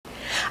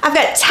I've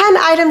got 10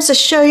 items to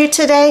show you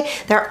today.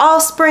 They're all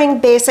spring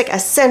basic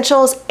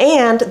essentials,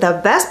 and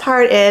the best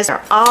part is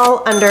they're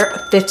all under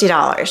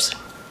 $50.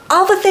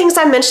 All the things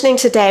I'm mentioning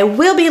today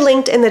will be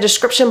linked in the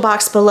description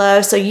box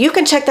below, so you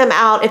can check them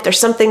out if there's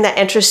something that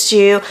interests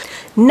you.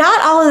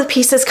 Not all of the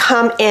pieces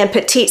come in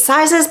petite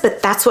sizes,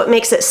 but that's what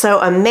makes it so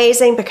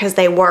amazing because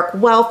they work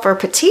well for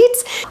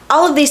petites.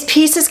 All of these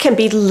pieces can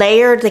be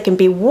layered, they can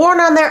be worn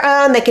on their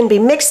own, they can be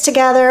mixed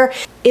together.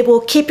 It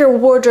will keep your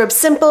wardrobe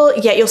simple,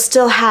 yet you'll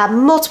still have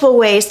multiple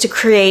ways to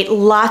create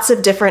lots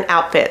of different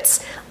outfits.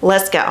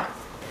 Let's go.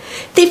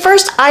 The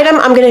first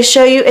item I'm going to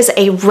show you is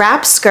a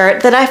wrap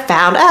skirt that I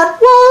found at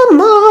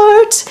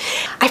Walmart.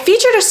 I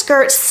featured a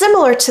skirt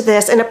similar to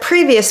this in a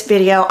previous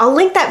video. I'll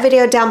link that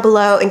video down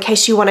below in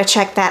case you want to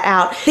check that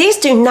out. These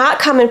do not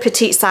come in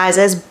petite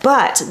sizes,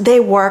 but they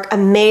work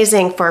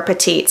amazing for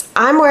petites.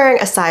 I'm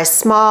wearing a size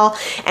small,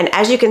 and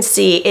as you can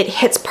see, it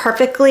hits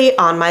perfectly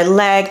on my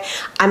leg.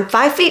 I'm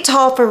 5 feet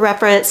tall for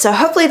reference, so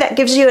hopefully that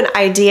gives you an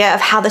idea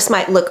of how this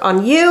might look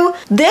on you.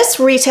 This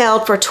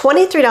retailed for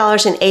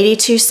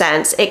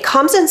 $23.82. It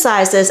comes in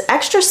sizes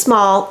extra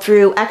small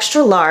through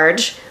extra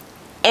large,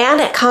 and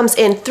it comes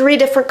in 3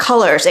 different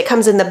colors. It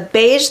comes in the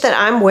beige that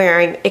I'm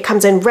wearing, it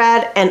comes in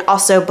red, and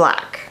also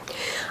black.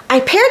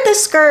 I paired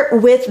this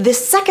skirt with the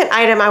second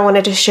item I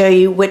wanted to show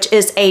you, which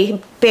is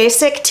a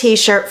basic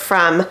t-shirt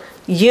from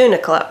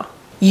Uniqlo.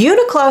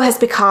 Uniqlo has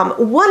become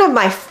one of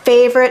my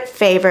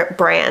favorite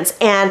brands,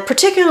 and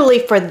particularly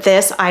for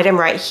this item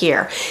right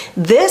here.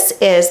 This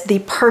is the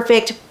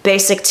perfect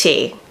basic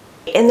tee.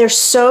 And they're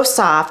so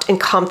soft and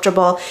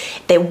comfortable.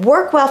 They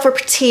work well for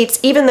petites,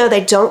 even though they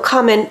don't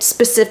come in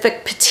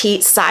specific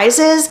petite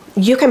sizes.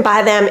 You can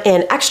buy them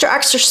in extra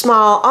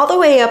small all the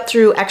way up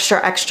through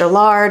extra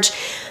large.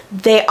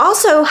 They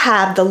also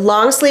have the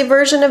long sleeve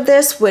version of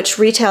this, which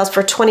retails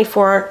for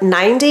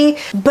 $24.90.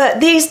 But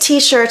these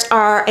t-shirts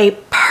are a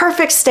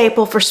perfect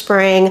staple for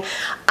spring.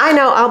 I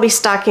know I'll be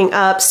stocking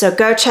up, so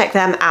go check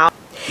them out.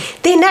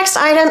 The next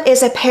item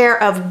is a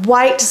pair of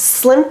white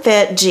slim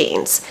fit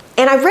jeans.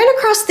 And I ran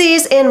across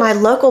these in my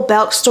local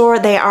Belk store.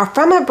 They are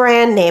from a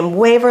brand named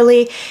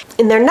Waverly,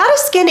 and they're not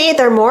as skinny,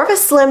 they're more of a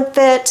slim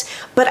fit,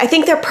 but I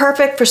think they're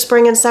perfect for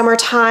spring and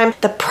summertime.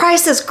 The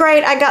price is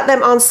great. I got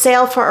them on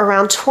sale for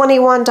around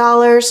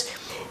 $21.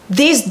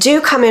 These do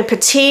come in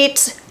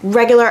petite,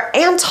 regular,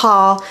 and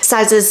tall,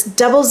 sizes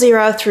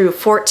 00 through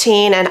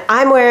 14, and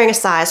I'm wearing a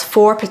size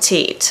 4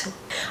 petite.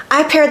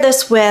 I paired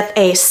this with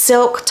a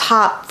silk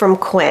top from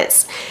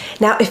Quince.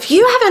 Now, if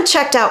you haven't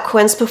checked out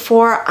Quince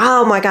before,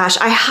 oh my gosh,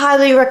 I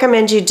highly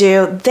recommend you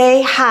do.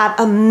 They have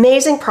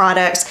amazing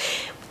products,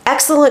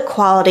 excellent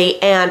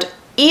quality, and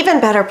even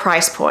better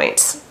price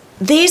points.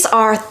 These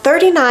are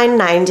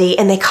 $39.90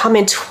 and they come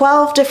in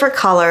 12 different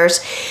colors.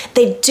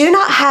 They do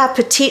not have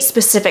petite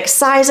specific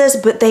sizes,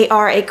 but they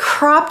are a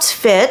cropped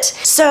fit,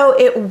 so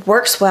it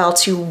works well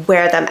to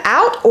wear them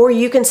out, or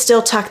you can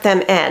still tuck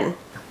them in.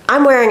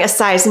 I'm wearing a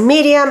size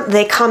medium.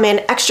 They come in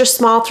extra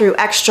small through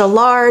extra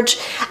large.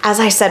 As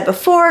I said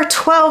before,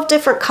 12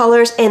 different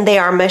colors, and they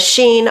are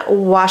machine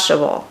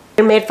washable.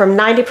 They're made from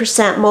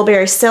 90%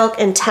 mulberry silk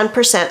and 10%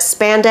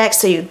 spandex,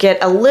 so you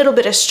get a little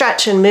bit of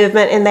stretch and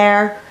movement in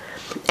there.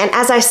 And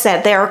as I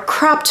said, they are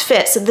cropped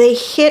fits, so they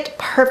hit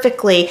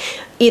perfectly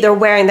either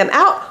wearing them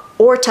out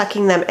or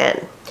tucking them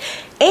in.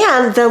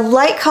 And the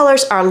light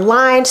colors are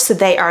lined, so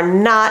they are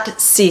not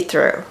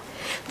see-through.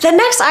 The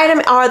next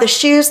item are the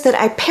shoes that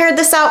I paired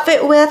this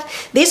outfit with.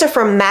 These are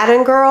from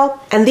Madden Girl,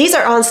 and these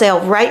are on sale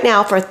right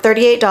now for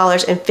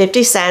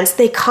 $38.50.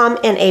 They come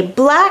in a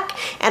black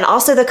and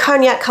also the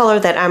cognac color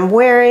that I'm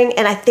wearing,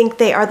 and I think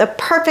they are the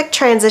perfect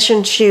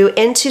transition shoe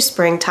into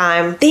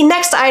springtime. The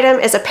next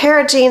item is a pair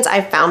of jeans I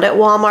found at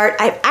Walmart.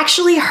 I've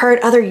actually heard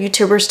other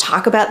YouTubers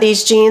talk about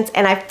these jeans,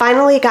 and I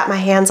finally got my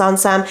hands on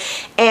some,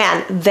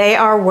 and they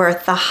are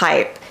worth the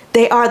hype.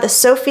 They are the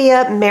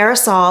Sophia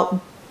Marisol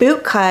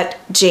Bootcut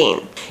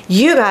Jean.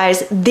 You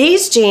guys,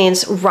 these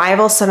jeans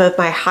rival some of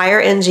my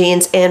higher end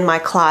jeans in my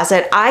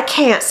closet. I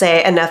can't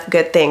say enough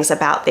good things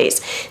about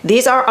these.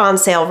 These are on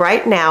sale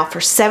right now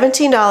for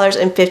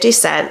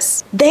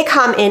 $17.50. They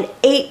come in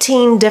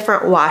 18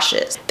 different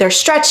washes. They're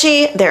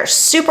stretchy, they're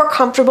super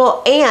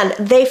comfortable, and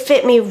they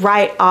fit me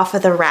right off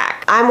of the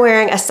rack. I'm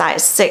wearing a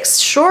size 6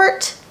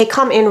 short. They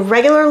come in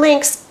regular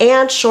lengths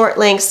and short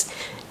lengths,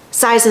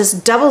 sizes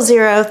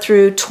 00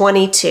 through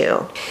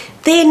 22.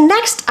 The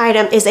next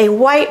item is a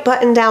white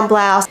button-down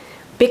blouse,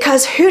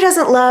 because who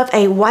doesn't love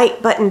a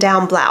white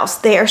button-down blouse?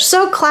 They are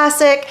so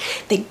classic,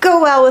 they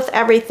go well with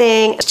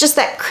everything. It's just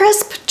that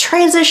crisp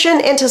transition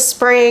into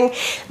spring.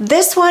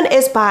 This one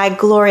is by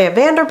Gloria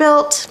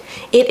Vanderbilt.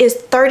 It is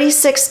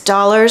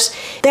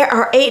 $36. There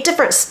are 8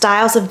 different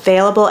styles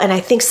available, and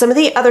I think some of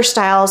the other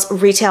styles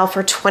retail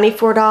for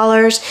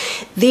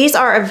 $24. These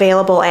are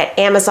available at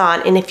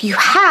Amazon, and if you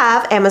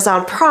have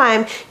Amazon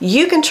Prime,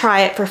 you can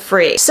try it for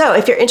free. So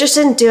if you're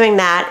interested in doing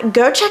that,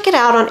 go check it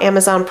out on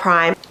Amazon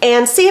Prime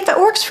and see if it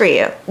works for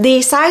you.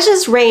 The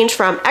sizes range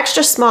from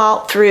extra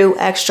small through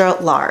extra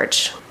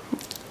large.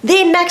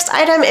 The next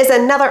item is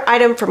another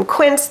item from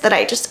Quince that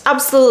I just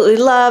absolutely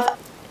love.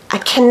 I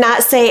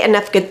cannot say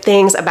enough good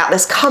things about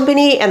this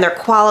company and their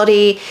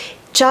quality.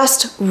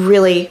 Just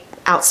really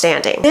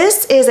outstanding.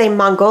 This is a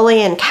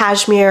Mongolian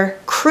cashmere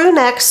crew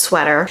neck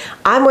sweater.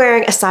 I'm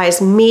wearing a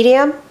size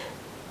medium.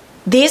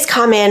 These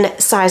come in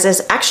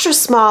sizes extra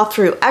small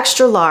through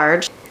extra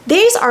large.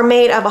 These are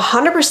made of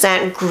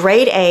 100%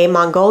 grade A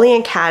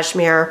Mongolian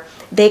cashmere.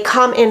 They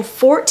come in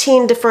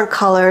 14 different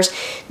colors.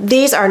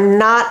 These are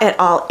not at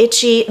all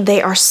itchy.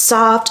 They are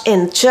soft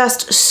and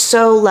just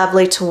so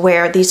lovely to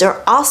wear. These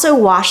are also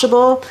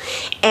washable.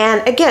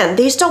 And again,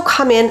 these don't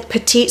come in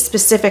petite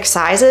specific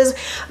sizes,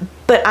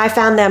 but I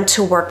found them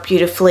to work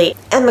beautifully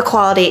and the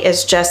quality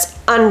is just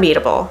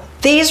unbeatable.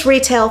 These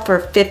retail for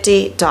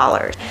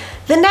 $50.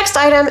 The next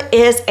item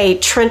is a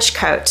trench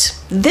coat.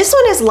 This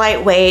one is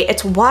lightweight,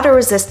 it's water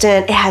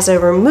resistant, it has a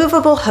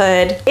removable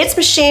hood, it's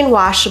machine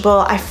washable.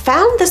 I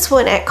found this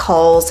one at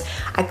Kohl's.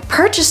 I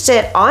purchased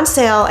it on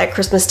sale at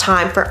Christmas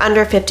time for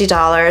under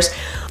 $50.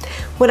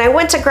 When I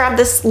went to grab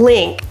this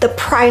link, the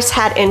price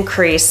had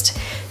increased.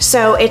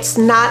 So it's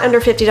not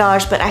under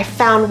 $50, but I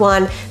found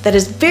one that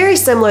is very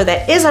similar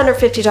that is under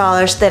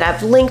 $50 that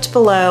I've linked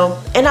below.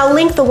 And I'll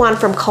link the one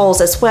from Kohl's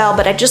as well,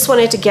 but I just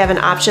wanted to give an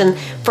option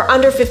for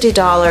under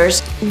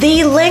 $50.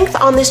 The length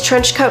on this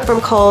trench coat from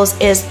Kohl's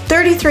is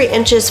 33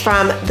 inches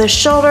from the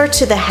shoulder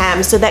to the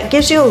hem, so that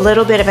gives you a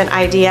little bit of an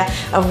idea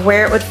of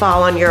where it would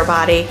fall on your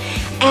body.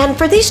 And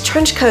for these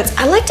trench coats,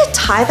 I like to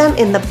tie them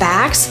in the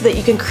back so that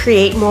you can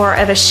create more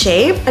of a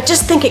shape. I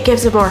just think it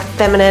gives a more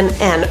feminine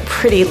and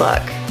pretty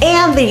look.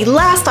 And the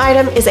last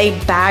item is a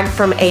bag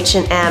from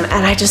H&M,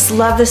 and I just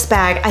love this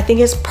bag. I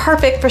think it's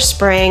perfect for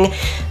spring.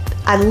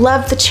 I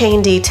love the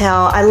chain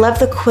detail, I love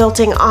the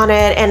quilting on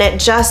it, and it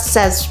just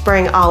says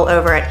spring all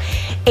over it.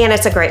 And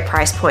it's a great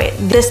price point.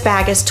 This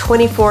bag is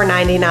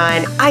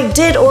 $24.99. I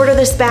did order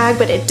this bag,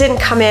 but it didn't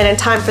come in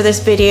time for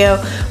this video,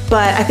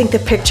 but I think the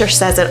picture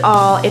says it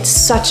all. It's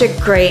such a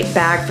great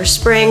bag for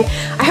spring.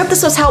 I hope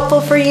this was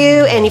helpful for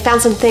you and you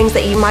found some things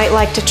that you might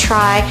like to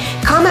try.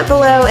 Comment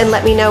below and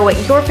let me know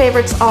what your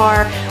favorites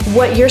are,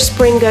 what your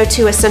spring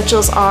go-to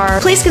essentials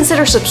are. Please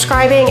consider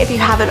subscribing if you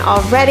haven't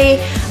already.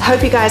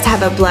 Hope you guys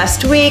have a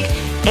blessed week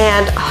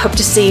and hope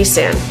to see you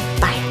soon.